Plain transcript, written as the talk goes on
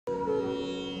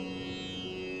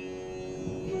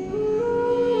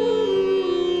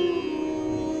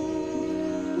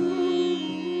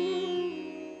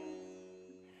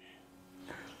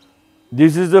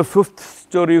This is the 5th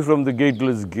story from the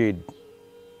Gateless Gate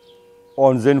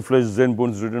on Zen Flesh, Zen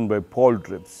Bones, written by Paul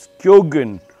Trips.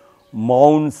 Kyogen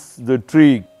mounts the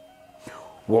tree.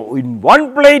 In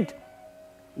one plate,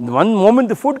 in one moment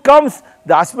the food comes,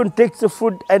 the husband takes the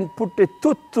food and put a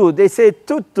tuttu, they say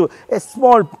tuttu, a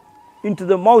small into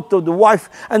the mouth of the wife,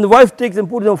 and the wife takes and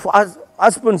puts it in the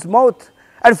husband's mouth,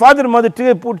 and father and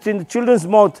mother puts in the children's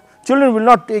mouth. Children will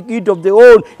not eat of their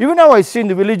own. Even now I see in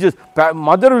the villages,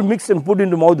 mother will mix and put in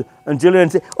the mouth, and children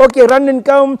say, okay, run and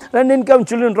come,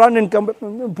 children run and come,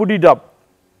 put it up.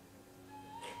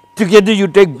 Together you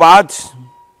take baths,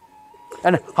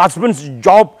 and husband's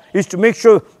job is to make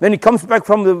sure when he comes back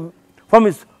from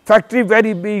his factory where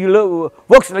he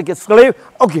works like a slave,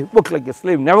 okay, works like a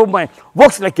slave, never mind.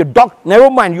 Works like a dog,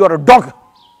 never mind, you are a dog.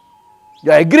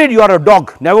 You agreed you are a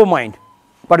dog, never mind.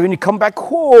 But when you come back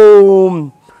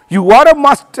home, you are a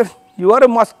master, you are a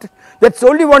master. That's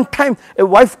only one time a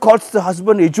wife calls the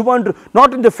husband Yajamandru.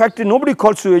 Not in the factory, nobody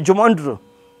calls you Yajamandru.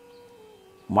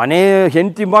 ಮನೆ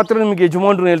ಹೆಂಡತಿ ಮಾತ್ರ ನಿಮಗೆ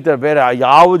ಯಜಮಾನ್ರು ಹೇಳ್ತಾರೆ, ಬೇರೆ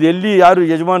ಯಾವುದು ಎಲ್ಲಿ ಯಾರು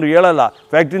ಯಜಮಾನ್ರು ಹೇಳಲ್ಲ.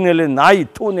 ಫ್ಯಾಕ್ಟ್ರಿನಲ್ಲಿ ನಾಯಿ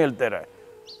ತೂನ್ ಹೇಳ್ತಾರೆ.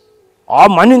 ಆ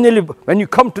ಮನೆಯಲ್ಲಿ when you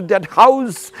come to that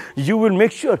house, you will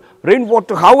make sure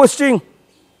rainwater harvesting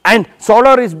and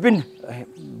solar has been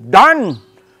done.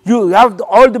 You have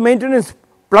all the maintenance,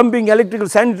 plumbing, electrical,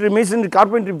 sanitary, masonry,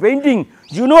 carpentry, painting.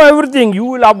 You know everything. You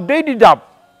will update it up.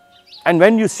 And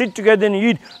when you sit together and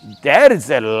eat, there is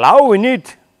a love in it.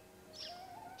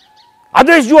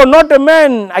 Otherwise, you are not a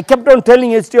man. I kept on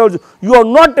telling yesterday also, you are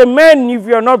not a man if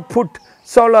you are not put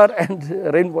solar and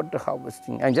rainwater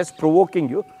harvesting. I am just provoking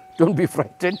you. Don't be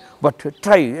frightened, but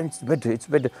try. It's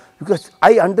better. Because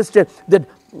I understand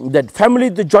that family,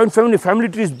 the joint family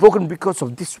tree is broken because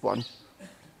of this one.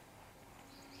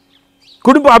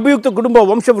 ಕುಟುಂಬ ಅಭಿಯುಕ್ತ ಕುಟುಂಬ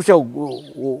ವಂಶವೃಕ್ಷ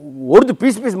ಒಡೆದು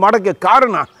piece ಮಾಡೋಕ್ಕೆ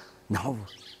ಕಾರಣ ನಾವು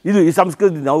ಈ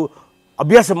ಸಂಸ್ಕೃತಿ ನಾವು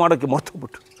ಅಭ್ಯಾಸ ಮಾಡೋಕ್ಕೆ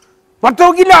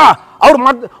ಮರ್ತೋಗಿಲ್ಲ. ಅವ್ರು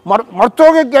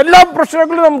ಮರ್ತೋಗೋಕ್ಕೆ ಎಲ್ಲ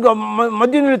ಪ್ರಶ್ನೆಗಳು ನಮ್ಗೆ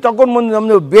ಮಧ್ಯದಲ್ಲಿ ತಗೊಂಡು ಬಂದು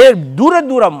ನಮ್ಮದು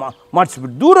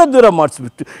ದೂರ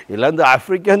ಮಾಡಿಸ್ಬಿಟ್ಟು ಇಲ್ಲಾಂದ್ರೆ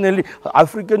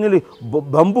ಆಫ್ರಿಕನ್ನಲ್ಲಿ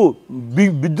ಬಂಬು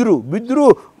ಬಿದ್ದರೂ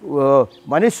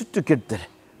ಮನೆ ಸುಟ್ಟು ಕೆಡ್ತಾರೆ.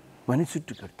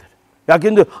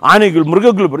 ಯಾಕೆಂದ್ರೆ ಆನೆಗಳು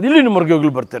ಮೃಗಗಳು ಬರ್ತಾರೆ, ಇಲ್ಲಿನ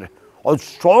ಮೃಗಗಳು ಬರ್ತಾರೆ. ಅದು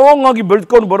ಸ್ಟ್ರಾಂಗ್ ಆಗಿ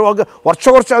ಬೆಳೆದ್ಕೊಂಡು ಬರುವಾಗ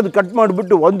ವರ್ಷ ಅದು ಕಟ್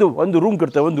ಮಾಡಿಬಿಟ್ಟು ಒಂದು ರೂಮ್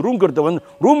ಕಟ್ತಾರೆ. ಒಂದು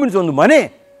ರೂಮ್ ಮೀನ್ಸ್ ಒಂದು ಮನೆ.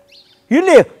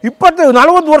 ಇಲ್ಲಿ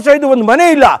 20-40 ವರ್ಷ ಇದು ಒಂದು ಮನೆ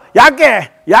ಇಲ್ಲ.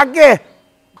 ಯಾಕೆ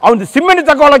ಅವನು ಸಿಮೆಂಟ್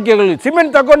ತಗೊಳ್ಳೋಕ್ಕೆ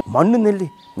ಸಿಮೆಂಟ್ ತಗೊಂಡು ಮಣ್ಣಿನಲ್ಲಿ,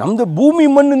 ನಮ್ಮದು ಭೂಮಿ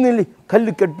ಮಣ್ಣಿನಲ್ಲಿ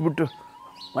ಕಲ್ಲು ಕಟ್ಟಿಬಿಟ್ಟು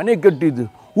ಮನೆ ಕಟ್ಟಿದ್ದು.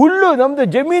 ಹುಲ್ಲು ನಮ್ಮದು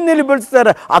ಜಮೀನಲ್ಲಿ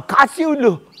ಬೆಳೆಸ್ತಾರೆ, ಆ ಕಾಸಿ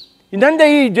ಹುಲ್ಲು. ಇನ್ನೊಂದೇ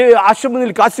ಈ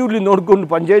ಆಶ್ರಮದಲ್ಲಿ ಕಾಸಿ ಹುಲ್ಲು ನೋಡಿಕೊಂಡು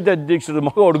ಪಂಚಾಯತ್ ಅಧ್ಯಕ್ಷರ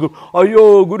ಮಗ ಹುಡುಗರು, ಅಯ್ಯೋ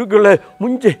ಗುರುಗಳೇ,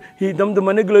 ಮುಂಚೆ ಈ ನಮ್ಮದು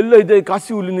ಮನೆಗಳೆಲ್ಲ ಇದೆ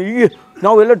ಕಾಸಿ ಹುಲ್ಲಿನ, ಈಗ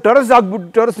ನಾವೆಲ್ಲ ಟೆರಸ್ ಹಾಕ್ಬಿಟ್ಟು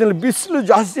ಟೆರಸ್ನಲ್ಲಿ ಬಿಸಿಲು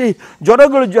ಜಾಸ್ತಿ,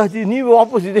 ಜ್ವರಗಳು ಜಾಸ್ತಿ, ನೀವು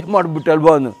ವಾಪಸ್ ಇದೇ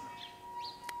ಮಾಡಿಬಿಟ್ಟಲ್ವಾ ಅನ್ನು.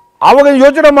 ಆವಾಗ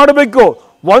ಯೋಚನೆ ಮಾಡಬೇಕು,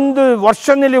 ಒಂದು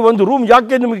ವರ್ಷದಲ್ಲಿ ಒಂದು ರೂಮ್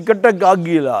ಯಾಕೆ ನಿಮಗೆ ಕಟ್ಟಕ್ಕೆ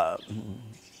ಆಗಿಲ್ಲ.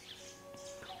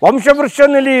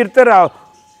 ವಂಶವೃಕ್ಷನಲ್ಲಿ ಇರ್ತಾರೆ,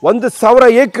 1,000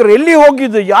 ಏಕರ್ ಎಲ್ಲಿ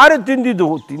ಹೋಗಿದ್ದು, ಯಾರು ತಿಂದಿದ್ದು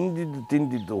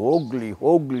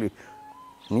ಹೋಗಲಿ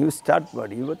ನೀವು ಸ್ಟಾರ್ಟ್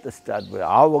ಮಾಡಿ, ಇವತ್ತು ಸ್ಟಾರ್ಟ್ ಮಾಡಿ.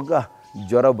 ಆವಾಗ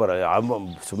ಜ್ವರ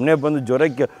ಸುಮ್ಮನೆ ಬಂದು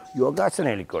ಜ್ವರಕ್ಕೆ ಯೋಗಾಸನ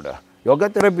ಹೇಳಿಕೊಡ, ಯೋಗ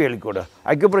ಥೆರಪಿ ಹೇಳಿಕೊಡ,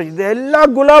 ಅಕ್ಯುಪ್ರೆಷರ್, ಇದೆಲ್ಲ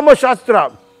ಗುಲಾಮ ಶಾಸ್ತ್ರ.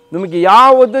 ನಿಮಗೆ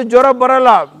ಯಾವುದು ಜ್ವರ ಬರಲ್ಲ.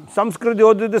 ಸಂಸ್ಕೃತಿ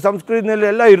ಓದಿದ್ದು ಸಂಸ್ಕೃತಿನಲ್ಲಿ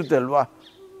ಎಲ್ಲ ಇರುತ್ತೆ ಅಲ್ವಾ.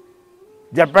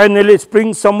 ಜಪಾನ್ನಲ್ಲಿ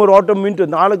ಸ್ಪ್ರಿಂಗ್, ಸಮ್ಮರ್, ಆಟಮ್, ವಿಂಟರ್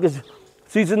 4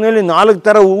 ಸೀಸನ್ನಲ್ಲಿ 4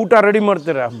 ಥರ ಊಟ ರೆಡಿ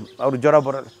ಮಾಡ್ತಾರೆ. ಅವ್ರು ಜ್ವರ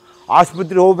ಬರಲ್ಲ.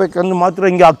 ಆಸ್ಪತ್ರೆಗೆ ಹೋಗ್ಬೇಕಂದ್ರೆ ಮಾತ್ರ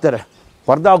ಹಿಂಗೆ ಆಗ್ತಾರೆ,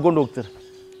 ಪರ್ದ ಹಾಕ್ಕೊಂಡು ಹೋಗ್ತಾರೆ,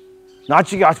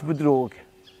 ನಾಚಿಕೆ ಆಸ್ಪತ್ರೆಗೆ ಹೋಗೋಕ್ಕೆ.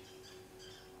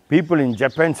 People in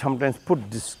Japan sometimes put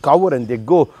this cover and they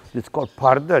go, it's called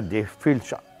parda, they feel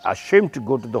ashamed to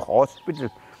go to the hospital.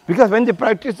 Because when they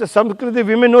practice the Sanskrit,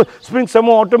 women know spring,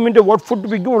 summer, autumn, winter, what food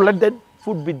to be given, let that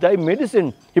food be thy medicine.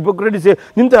 Hippocrates say,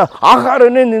 Ninda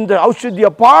ಆಹಾರನೇ ನಿಂದ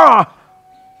ಔಷಧಿಯಪ್ಪ,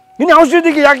 ಇನ್ನು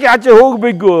ಔಷಧಿಗೆ ಯಾಕೆ ಆಚೆ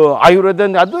ಹೋಗಬೇಕು. ಆಯುರ್ವೇದ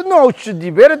ಅದನ್ನು ಔಷಧಿ,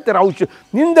 ಬೇರೆ ಥರ ಔಷಧಿ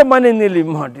ನಿಂದ ಮನೆಯಲ್ಲಿ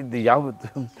ಮಾಡಿದ್ದು ಯಾವತ್ತು.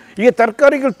 ಈಗ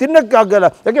ತರಕಾರಿಗಳು ತಿನ್ನೋಕ್ಕಾಗಲ್ಲ,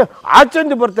 ಯಾಕೆ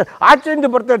ಆಚೆಯಿಂದ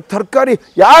ಬರ್ತಾರೆ ತರಕಾರಿ.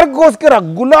 ಯಾರಿಗೋಸ್ಕರ?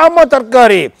 ಗುಲಾಮ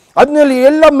ತರಕಾರಿ. ಅದನ್ನಲ್ಲಿ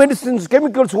ಎಲ್ಲ ಮೆಡಿಸಿನ್ಸ್,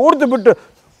 ಕೆಮಿಕಲ್ಸ್ ಹೊಡೆದು ಬಿಟ್ಟು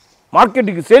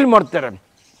ಮಾರ್ಕೆಟಿಗೆ ಸೇಲ್ ಮಾಡ್ತಾರೆ.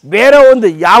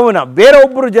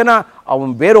 ಬೇರೊಬ್ಬರು ಜನ,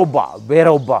 ಅವನು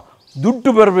ಬೇರೊಬ್ಬ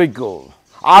ದುಡ್ಡು ಬರಬೇಕು.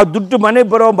 ಆ ದುಡ್ಡು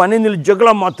ಮನೆಯಲ್ಲಿ ಜಗಳ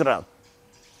ಮಾತ್ರ.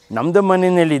 ನಮ್ಮದು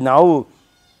ಮನೆಯಲ್ಲಿ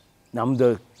ನಮ್ಮದು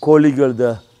ಕೋಳಿಗಳದ್ದು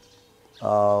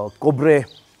ಕೊಬ್ಬರೆ,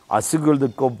 ಹಸುಗಳದ್ದು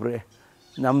ಕೊಬ್ಬರೆ,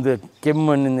 ನಮ್ಮದು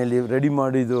ಕೆಮ್ಮಣ್ಣಿನಲ್ಲಿ ರೆಡಿ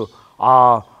ಮಾಡಿದ್ದು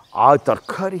ಆ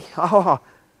ತರಕಾರಿ,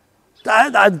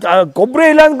 ಕೊಬ್ಬರಿ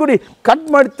ಇಲ್ಲ ಅಂದ್ಕೊಡಿ, ಕಟ್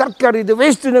ಮಾಡಿ ತರಕಾರಿ ಇದು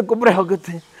ವೇಸ್ಟಿನ ಕೊಬ್ಬರಿ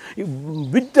ಆಗುತ್ತೆ.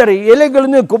 ಬಿತ್ತಾರೆ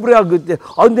ಎಲೆಗಳನ್ನೇ ಕೊಬ್ಬರಿ ಆಗುತ್ತೆ,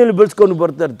 ಅದನ್ನೆಲ್ಲ ಬೆಳೆಸ್ಕೊಂಡು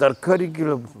ಬರ್ತಾರೆ.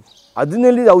 ತರಕಾರಿಗಳು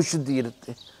ಅದನ್ನಲ್ಲಿ ಔಷಧಿ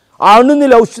ಇರುತ್ತೆ, ಆ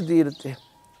ಹಣ್ಣಿನಲ್ಲಿ ಔಷಧಿ ಇರುತ್ತೆ.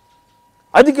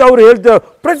 ಅದಕ್ಕೆ ಅವ್ರು ಹೇಳ್ತಾರೆ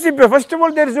ಪ್ರಸಿಪೆ first of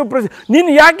all there is no ನೀನು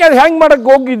ಯಾಕೆ ಅದು ಹ್ಯಾಂಗೆ ಮಾಡೋಕ್ಕೆ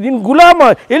ಹೋಗಿದ್ದು ನೀನು ಗುಲಾಮ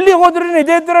ಎಲ್ಲಿ ಹೋದ್ರೂ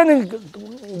ಇದೇ ಥರ ನೀನು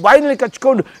ಬಾಯಿನಲ್ಲಿ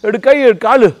ಕಚ್ಕೊಂಡು ಎರಡು ಕೈ ಎರಡು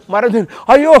ಕಾಲು ಮರದ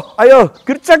ಅಯ್ಯೋ ಅಯ್ಯೋ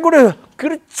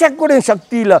ಕಿರ್ಚಕ್ಕೆ ಕೂಡ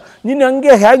ಶಕ್ತಿ ಇಲ್ಲ ನೀನು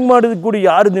ಹಂಗೆ ಹ್ಯಾಂಗ್ ಮಾಡೋದು ಕೂಡ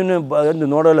ಯಾರು ನೀನು ಬಂದು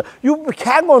ನೋಡೋಲ್ಲ you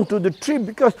hang on to the tree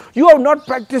because you have not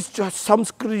practised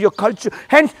ಸಂಸ್ಕೃತಿ your culture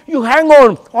hands you hang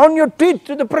on your teeth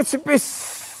to the ಪ್ರೆಸಿಪಿಸ್.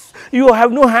 You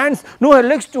have no hands, no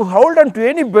legs to hold on to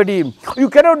anybody. You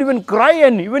cannot even cry,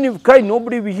 and even if you cry,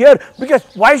 nobody will hear. Because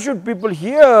why should people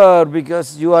hear? Because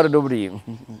you are nobody.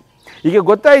 ಈಗ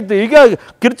ಗೊತ್ತಾಯಿತು. ಈಗ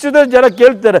ಕಿರ್ಚಿದ ಜನ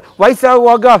ಕೇಳ್ತಾರೆ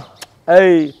ವಯಸ್ಸಾಗುವಾಗ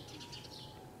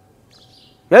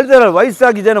ಹೇಳ್ತಾರೆ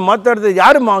ವಯಸ್ಸಾಗಿ ಜನ ಮಾತಾಡ್ತಾರೆ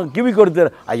ಯಾರು ಕಿವಿ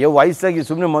ಕೊಡ್ತಾರೆ ಅಯ್ಯೋ ವಯಸ್ಸಾಗಿ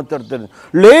ಸುಮ್ಮನೆ ಮಾತಾಡ್ತಾರೆ.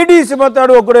 ಲೇಡೀಸ್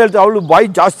ಮಾತಾಡುವ ಕೂಡ ಹೇಳ್ತಾರೆ ಅವಳು ಬಾಯಿ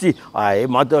ಜಾಸ್ತಿ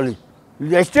ಮಾತಾಡಿ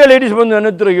ಎಷ್ಟೇ ಲೇಡೀಸ್ ಬಂದು ನನ್ನ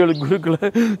ಹತ್ರ ಹೇಳಿ ಗುರುಗಳ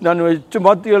ನಾನು ಹೆಚ್ಚು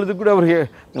ಮಾತು ಹೇಳಿದ್ರು ಕೂಡ ಅವ್ರಿಗೆ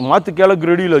ಮಾತು ಕೇಳೋಕ್ಕೆ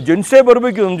ರೆಡಿ ಇಲ್ಲ. ಜೆಂಟ್ಸೇ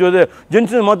ಬರಬೇಕು ನಮ್ಮ ಜೊತೆ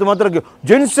ಜೆಂಟ್ಸ್ ಮಾತು ಮಾತಾಡೋಕ್ಕೆ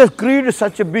gents Creed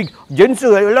such A big gents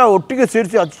ಎಲ್ಲ ಒಟ್ಟಿಗೆ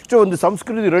ಸೇರಿಸಿ ಅಷ್ಟು ಒಂದು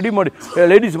ಸಂಸ್ಕೃತಿ ರೆಡಿ ಮಾಡಿ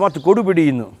ಲೇಡೀಸ್ ಮಾತು ಕೊಡುಬೇಡಿ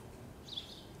ಇನ್ನು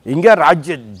ಹಿಂಗೆ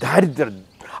ರಾಜ್ಯ ದಾರಿದ್ರ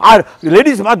ಆ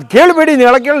ಲೇಡೀಸ್ ಮಾತು ಕೇಳಬೇಡಿ ನೀವು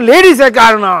ಹೇಳೋಕ್ಕೆ ಲೇಡೀಸೇ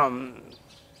ಕಾರಣ.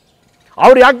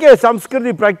 ಅವ್ರು ಯಾಕೆ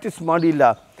ಸಂಸ್ಕೃತಿ ಪ್ರಾಕ್ಟೀಸ್ ಮಾಡಿಲ್ಲ?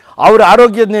 ಅವ್ರ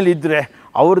ಆರೋಗ್ಯದಲ್ಲಿ ಇದ್ದರೆ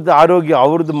ಅವ್ರದ್ದು ಆರೋಗ್ಯ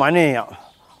ಅವ್ರದ್ದು ಮನೆ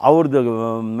ಅವ್ರದ್ದು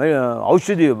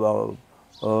ಔಷಧಿ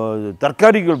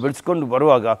ತರಕಾರಿಗಳು ಬೆಳೆಸ್ಕೊಂಡು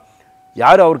ಬರುವಾಗ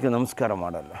ಯಾರು ಅವ್ರಿಗೆ ನಮಸ್ಕಾರ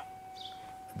ಮಾಡಲ್ಲ.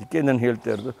 ಅದಕ್ಕೆ ನಾನು ಹೇಳ್ತಾ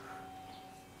ಇರೋದು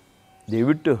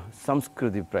ದಯವಿಟ್ಟು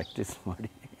ಸಂಸ್ಕೃತಿ ಪ್ರಾಕ್ಟೀಸ್ ಮಾಡಿ,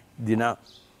 ದಿನ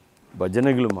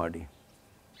ಭಜನೆಗಳು ಮಾಡಿ,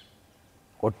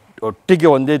 ಒಟ್ಟಿಗೆ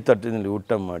ಒಂದೇ ತಟ್ಟಿನಲ್ಲಿ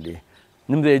ಊಟ ಮಾಡಿ.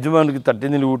 ನಿಮ್ಮದು ಯಜಮಾನಿಗೆ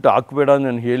ತಟ್ಟಿನಲ್ಲಿ ಊಟ ಹಾಕಬೇಡ ಅಂತ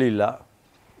ನಾನು ಹೇಳಿಲ್ಲ,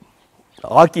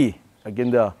 ಹಾಕಿ.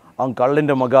 ಯಾಕೆಂದ್ರೆ ಅವ್ನ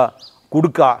ಕಳ್ಳಂಡ ಮಗ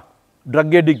ಕುಡುಕ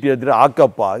ಡ್ರಗ್ ಎಡಿಕ್ಟ್ ಇದ್ದರೆ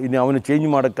ಹಾಕಪ್ಪ, ಇನ್ನು ಅವನು ಚೇಂಜ್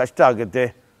ಮಾಡೋಕ್ಕೆ ಕಷ್ಟ ಆಗುತ್ತೆ.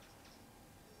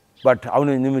 ಬಟ್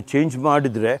ಅವನು ನಿಮಗೆ ಚೇಂಜ್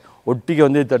ಮಾಡಿದರೆ ಒಟ್ಟಿಗೆ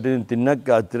ಒಂದೇ ತಟ್ಟಿನ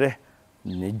ತಿನ್ನೋಕ್ಕಾದ್ರೆ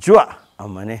ನಿಜವ ಆ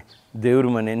ಮನೆ ದೇವ್ರ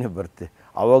ಮನೆಯೇ ಬರುತ್ತೆ.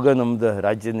 ಆವಾಗ ನಮ್ಮದು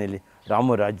ರಾಜ್ಯದಲ್ಲಿ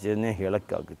ರಾಮ ರಾಜ್ಯನೇ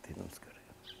ಹೇಳೋಕ್ಕಾಗುತ್ತೆ. ನಮಸ್ಕಾರ.